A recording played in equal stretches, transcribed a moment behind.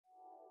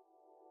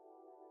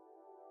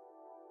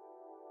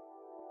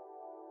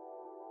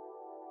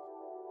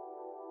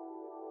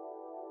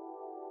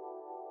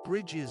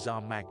bridges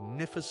are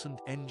magnificent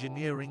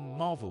engineering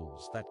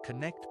marvels that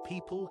connect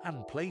people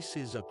and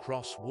places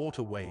across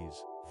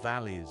waterways,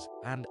 valleys,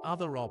 and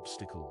other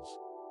obstacles.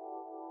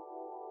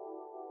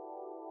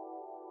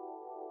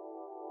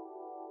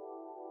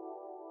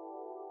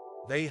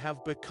 They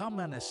have become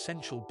an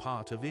essential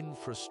part of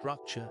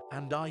infrastructure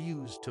and are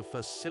used to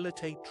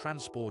facilitate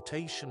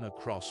transportation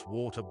across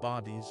water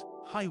bodies,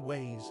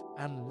 highways,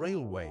 and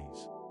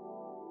railways.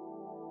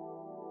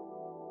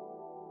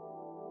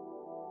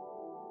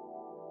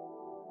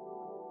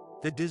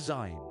 The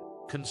design,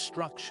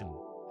 construction,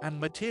 and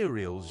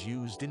materials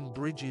used in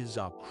bridges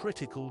are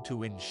critical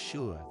to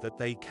ensure that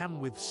they can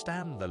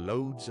withstand the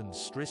loads and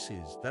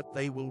stresses that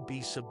they will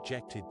be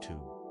subjected to.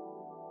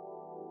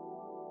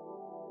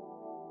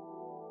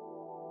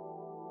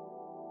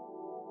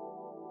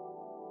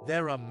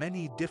 There are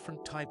many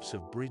different types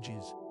of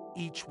bridges,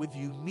 each with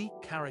unique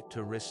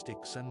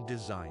characteristics and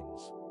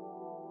designs.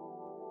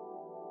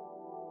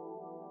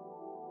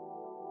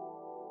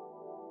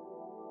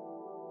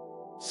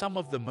 Some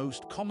of the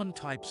most common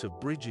types of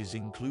bridges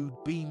include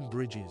beam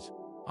bridges,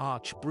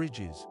 arch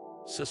bridges,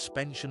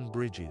 suspension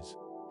bridges,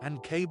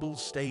 and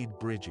cable-stayed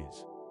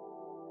bridges.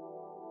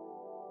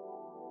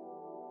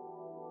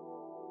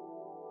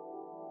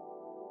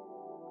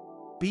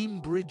 Beam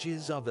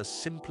bridges are the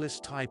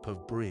simplest type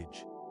of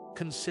bridge,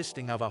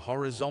 consisting of a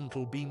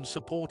horizontal beam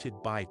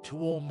supported by two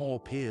or more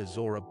piers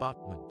or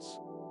abutments.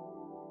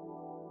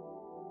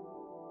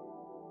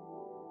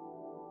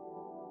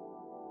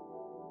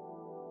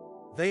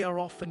 They are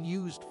often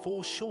used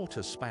for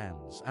shorter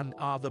spans and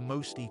are the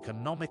most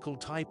economical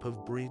type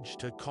of bridge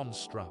to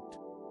construct.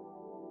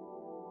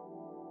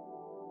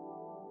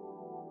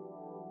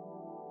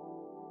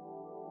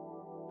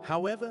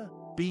 However,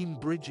 beam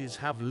bridges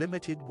have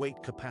limited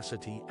weight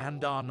capacity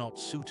and are not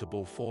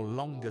suitable for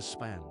longer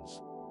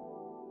spans.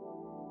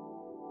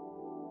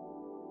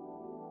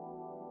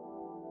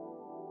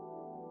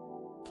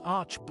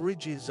 Arch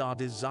bridges are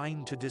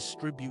designed to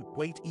distribute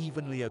weight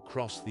evenly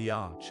across the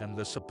arch and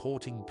the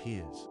supporting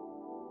piers.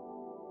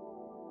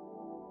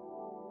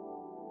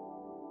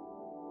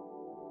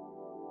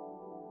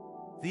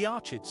 The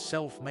arch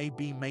itself may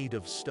be made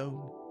of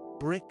stone,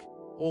 brick,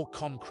 or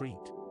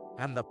concrete,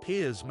 and the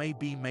piers may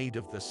be made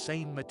of the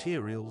same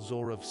materials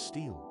or of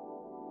steel.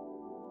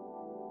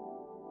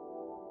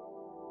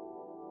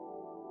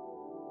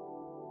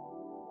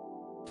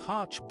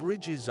 Arch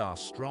bridges are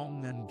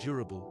strong and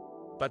durable,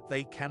 but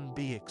they can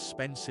be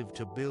expensive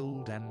to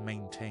build and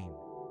maintain.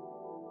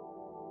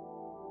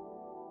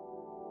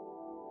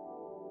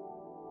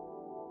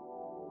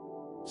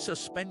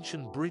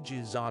 Suspension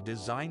bridges are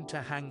designed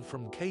to hang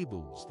from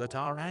cables that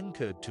are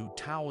anchored to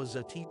towers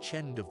at each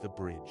end of the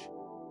bridge.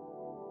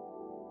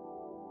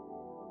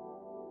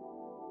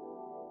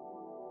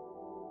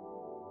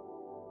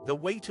 The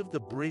weight of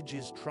the bridge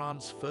is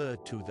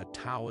transferred to the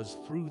towers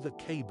through the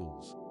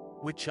cables,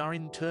 which are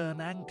in turn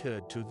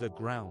anchored to the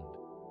ground.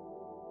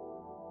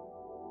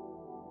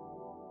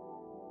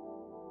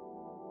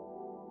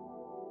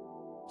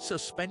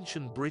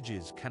 Suspension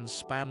bridges can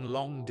span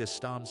long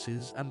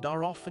distances and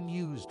are often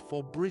used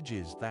for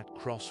bridges that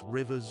cross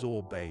rivers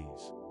or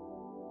bays.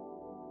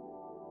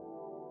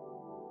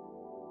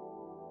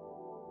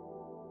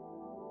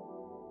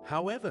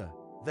 However,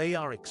 they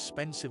are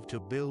expensive to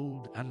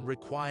build and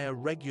require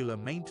regular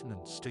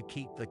maintenance to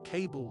keep the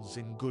cables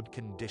in good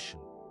condition.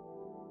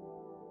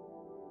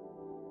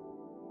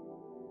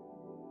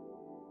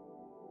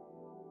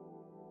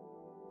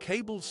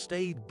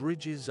 Cable-stayed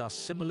bridges are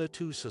similar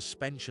to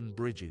suspension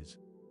bridges,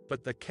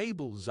 but the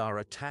cables are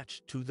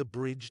attached to the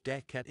bridge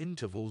deck at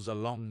intervals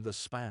along the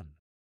span.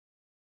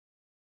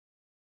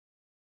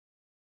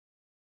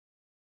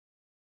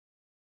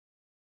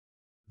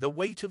 The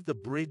weight of the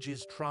bridge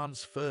is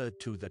transferred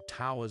to the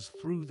towers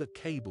through the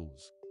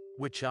cables,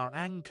 which are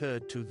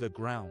anchored to the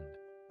ground.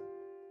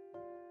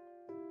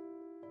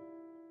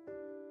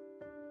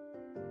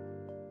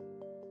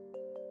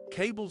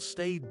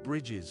 Cable-stayed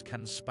bridges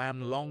can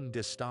span long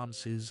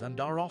distances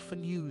and are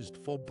often used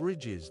for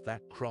bridges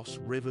that cross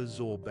rivers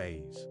or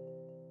bays.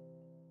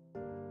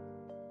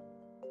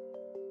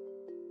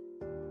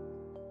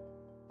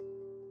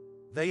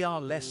 They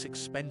are less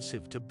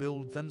expensive to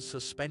build than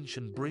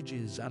suspension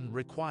bridges and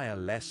require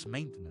less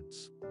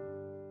maintenance.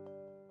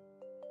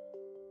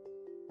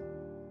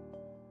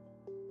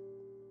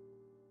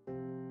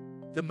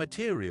 The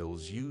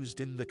materials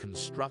used in the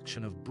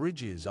construction of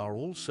bridges are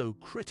also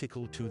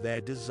critical to their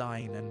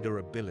design and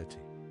durability.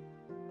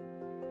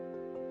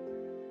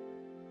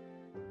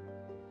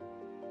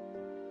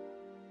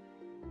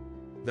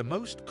 The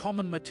most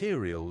common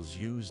materials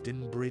used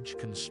in bridge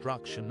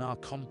construction are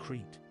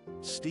concrete,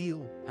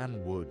 steel,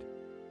 and wood.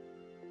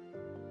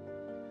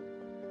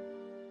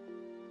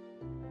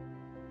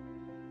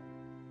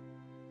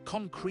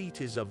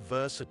 Concrete is a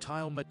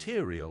versatile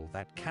material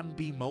that can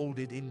be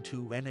molded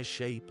into any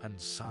shape and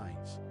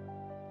size.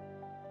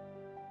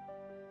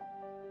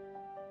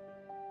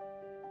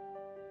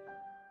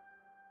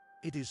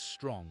 It is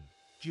strong,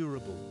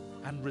 durable,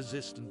 and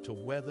resistant to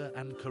weather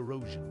and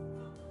corrosion.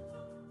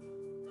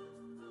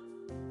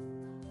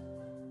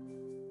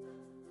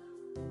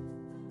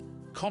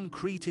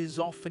 Concrete is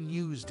often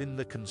used in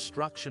the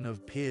construction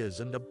of piers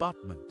and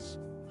abutments,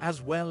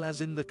 as well as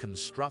in the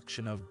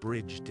construction of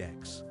bridge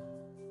decks.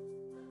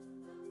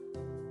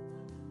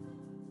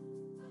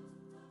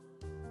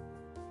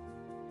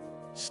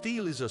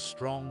 Steel is a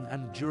strong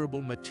and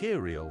durable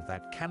material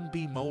that can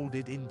be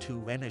molded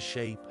into any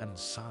shape and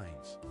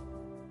size.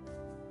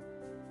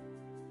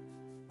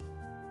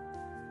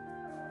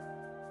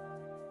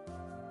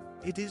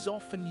 It is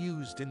often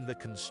used in the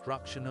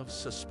construction of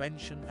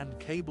suspension and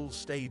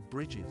cable-stayed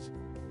bridges,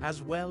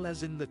 as well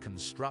as in the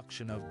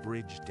construction of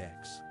bridge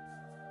decks.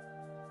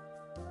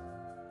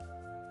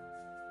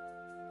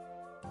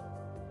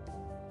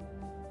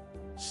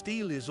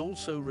 Steel is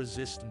also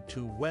resistant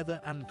to weather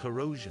and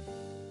corrosion,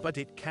 but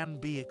it can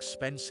be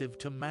expensive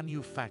to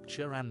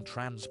manufacture and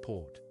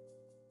transport.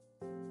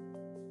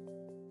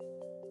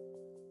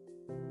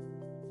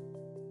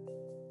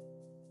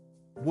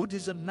 Wood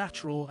is a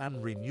natural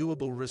and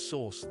renewable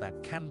resource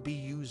that can be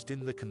used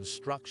in the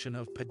construction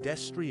of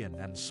pedestrian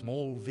and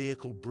small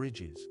vehicle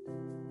bridges.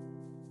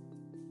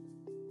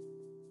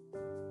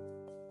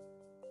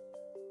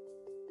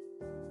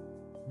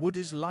 Wood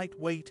is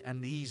lightweight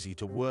and easy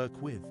to work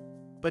with,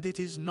 but it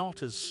is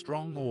not as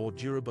strong or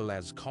durable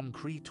as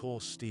concrete or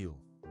steel.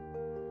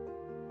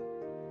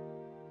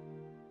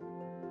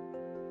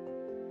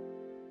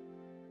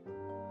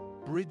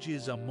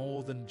 Bridges are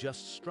more than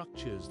just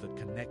structures that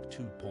connect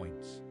two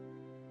points.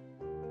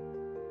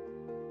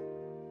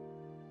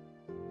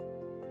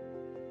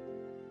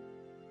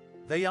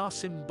 They are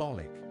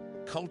symbolic,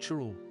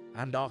 cultural,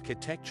 and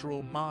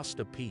architectural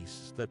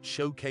masterpieces that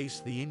showcase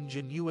the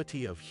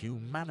ingenuity of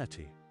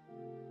humanity.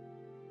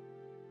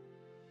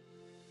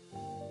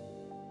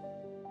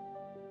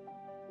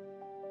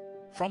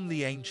 From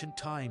the ancient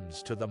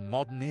times to the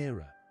modern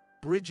era,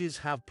 bridges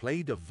have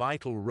played a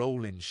vital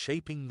role in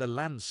shaping the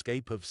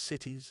landscape of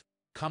cities,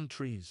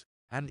 countries,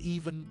 and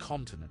even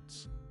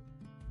continents.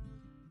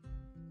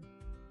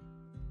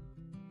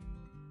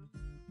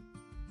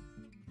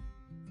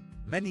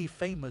 Many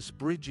famous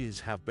bridges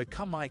have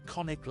become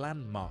iconic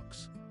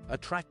landmarks,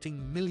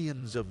 attracting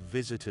millions of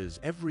visitors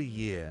every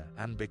year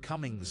and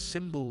becoming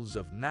symbols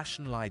of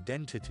national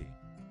identity,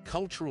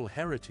 cultural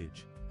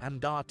heritage,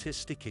 and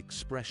artistic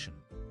expression.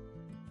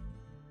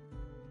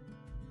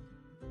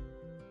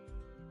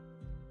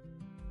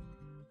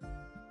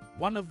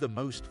 One of the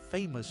most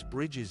famous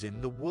bridges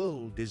in the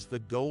world is the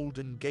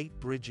Golden Gate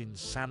Bridge in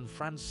San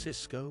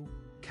Francisco,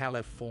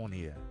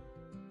 California.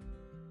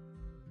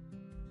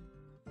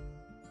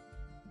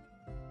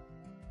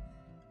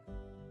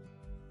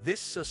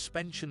 This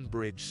suspension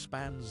bridge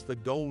spans the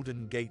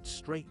Golden Gate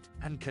Strait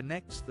and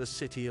connects the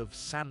city of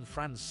San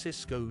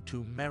Francisco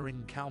to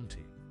Marin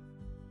County.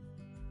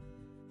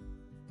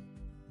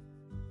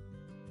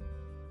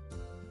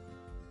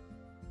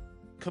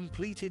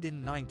 Completed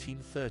in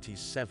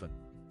 1937,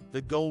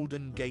 the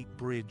Golden Gate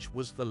Bridge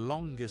was the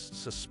longest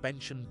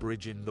suspension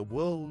bridge in the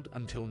world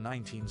until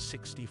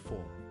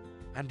 1964,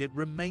 and it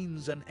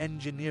remains an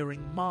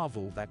engineering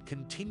marvel that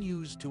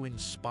continues to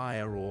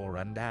inspire awe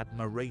and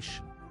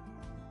admiration.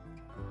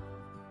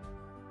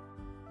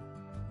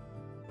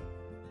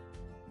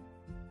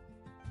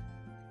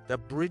 The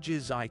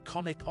bridge's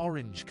iconic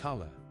orange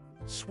color,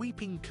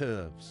 sweeping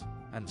curves,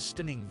 and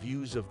stunning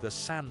views of the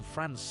San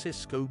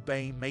Francisco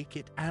Bay make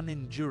it an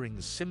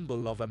enduring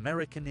symbol of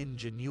American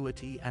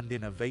ingenuity and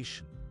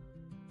innovation.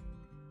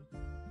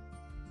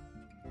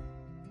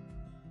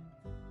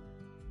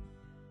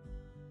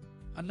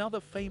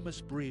 Another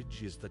famous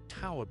bridge is the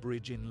Tower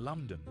Bridge in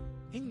London,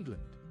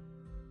 England.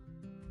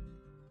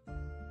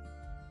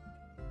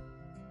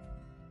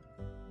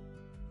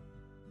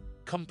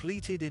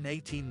 Completed in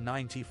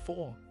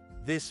 1894,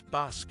 this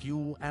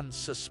bascule and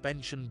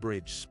suspension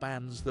bridge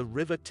spans the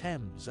River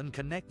Thames and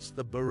connects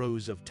the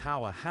boroughs of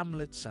Tower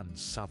Hamlets and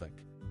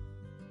Southwark.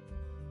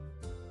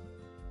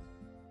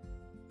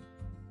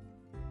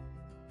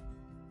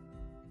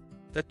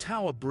 The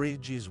Tower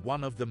Bridge is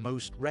one of the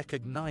most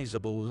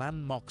recognizable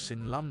landmarks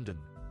in London,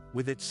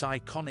 with its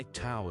iconic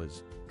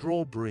towers,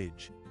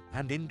 drawbridge,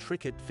 and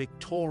intricate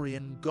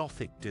Victorian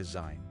Gothic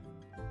design.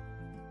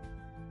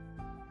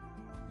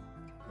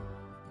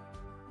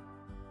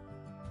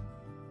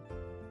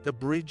 The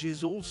bridge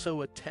is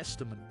also a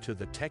testament to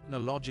the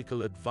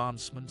technological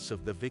advancements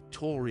of the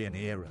Victorian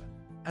era,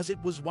 as it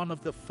was one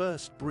of the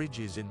first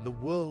bridges in the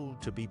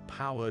world to be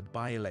powered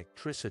by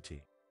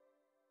electricity.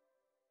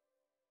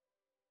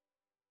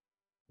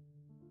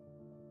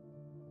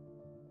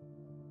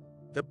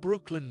 The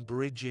Brooklyn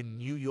Bridge in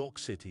New York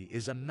City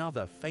is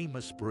another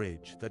famous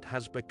bridge that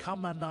has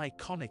become an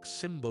iconic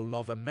symbol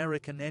of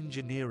American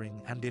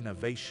engineering and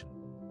innovation.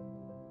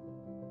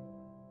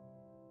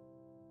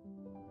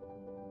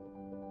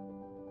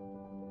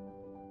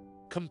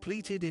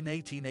 Completed in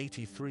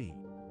 1883,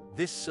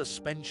 this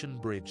suspension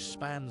bridge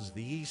spans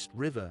the East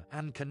River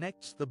and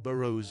connects the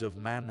boroughs of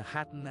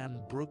Manhattan and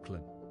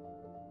Brooklyn.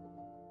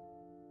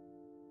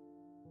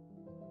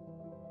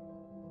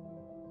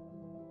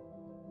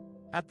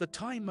 At the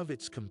time of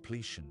its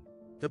completion,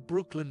 the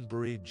Brooklyn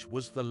Bridge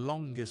was the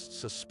longest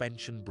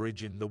suspension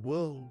bridge in the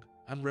world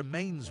and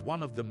remains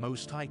one of the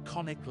most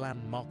iconic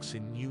landmarks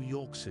in New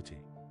York City.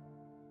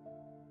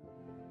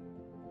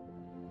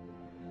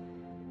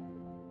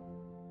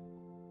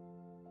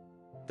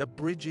 The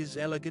bridge's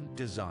elegant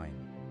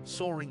design,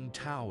 soaring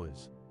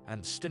towers,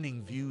 and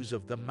stunning views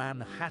of the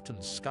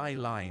Manhattan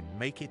skyline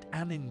make it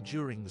an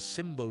enduring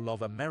symbol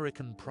of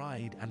American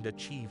pride and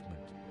achievement.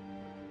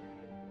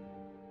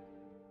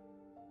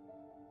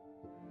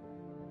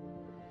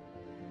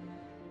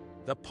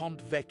 The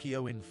Ponte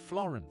Vecchio in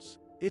Florence,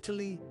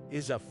 Italy,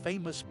 is a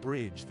famous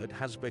bridge that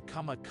has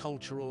become a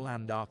cultural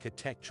and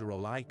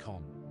architectural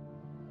icon.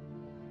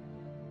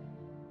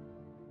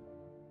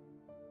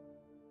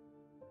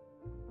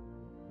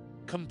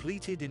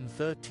 Completed in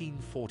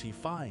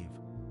 1345,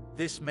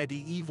 this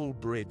medieval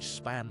bridge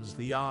spans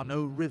the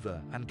Arno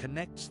River and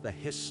connects the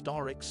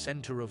historic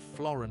center of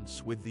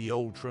Florence with the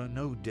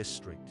Oltrarno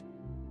district.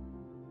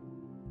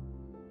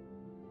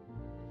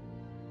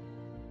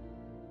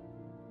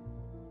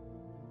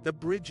 The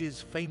bridge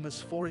is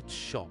famous for its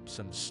shops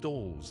and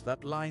stalls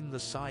that line the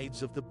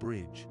sides of the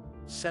bridge,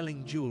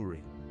 selling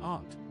jewelry,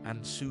 art,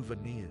 and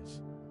souvenirs.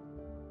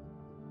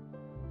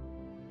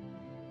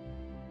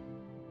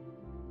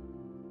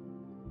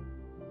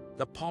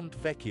 The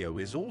Ponte Vecchio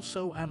is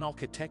also an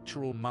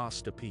architectural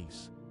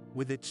masterpiece,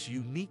 with its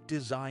unique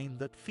design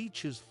that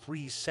features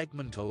 3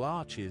 segmental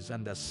arches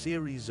and a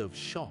series of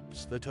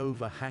shops that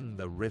overhang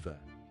the river.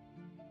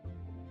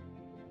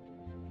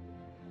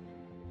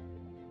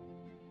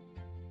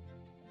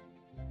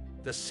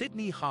 The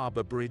Sydney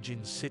Harbour Bridge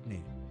in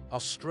Sydney,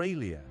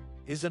 Australia,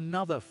 is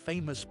another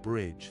famous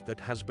bridge that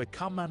has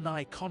become an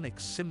iconic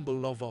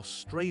symbol of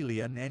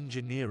Australian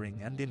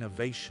engineering and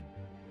innovation.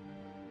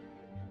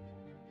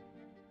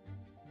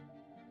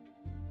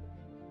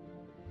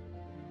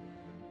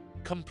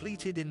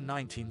 Completed in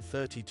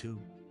 1932,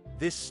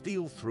 this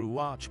steel-through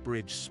arch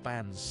bridge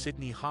spans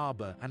Sydney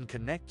Harbour and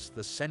connects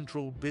the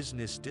central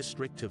business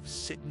district of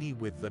Sydney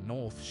with the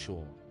North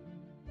Shore.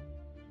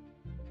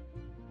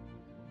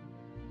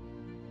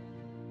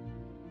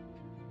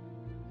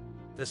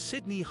 The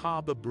Sydney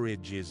Harbour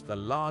Bridge is the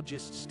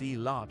largest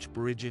steel arch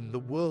bridge in the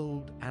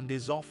world and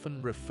is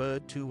often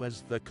referred to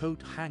as the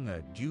coat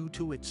hanger due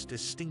to its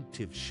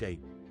distinctive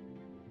shape.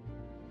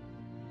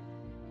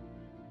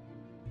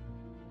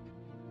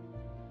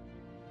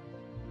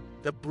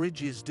 The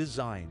bridge's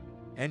design,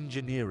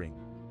 engineering,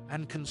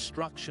 and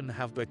construction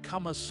have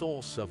become a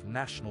source of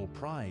national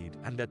pride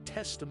and a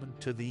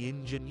testament to the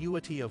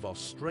ingenuity of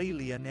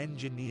Australian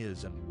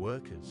engineers and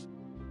workers.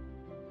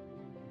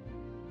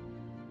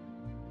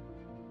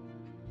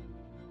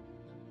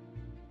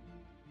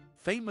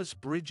 Famous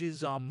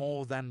bridges are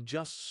more than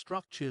just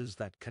structures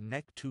that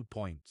connect 2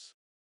 points.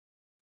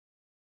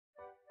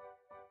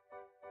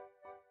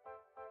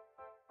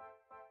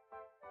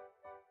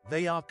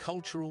 They are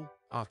cultural,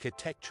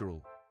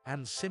 architectural,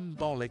 and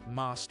symbolic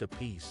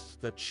masterpieces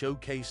that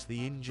showcase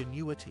the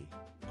ingenuity,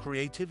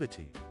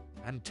 creativity,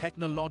 and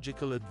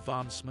technological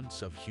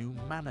advancements of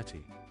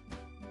humanity.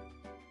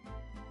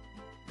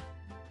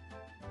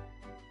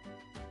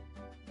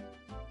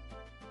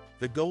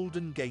 The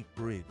Golden Gate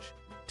Bridge,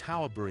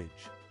 Tower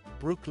Bridge,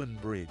 Brooklyn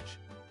Bridge,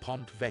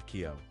 Ponte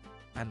Vecchio,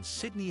 and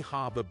Sydney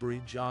Harbour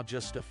Bridge are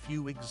just a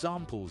few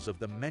examples of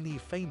the many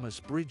famous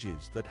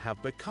bridges that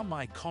have become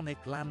iconic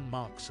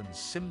landmarks and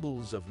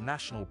symbols of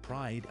national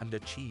pride and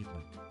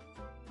achievement.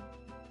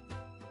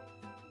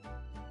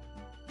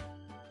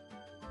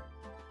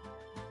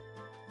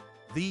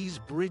 These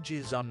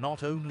bridges are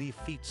not only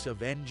feats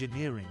of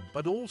engineering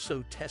but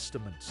also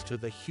testaments to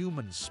the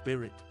human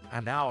spirit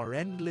and our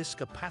endless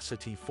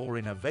capacity for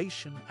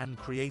innovation and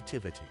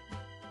creativity.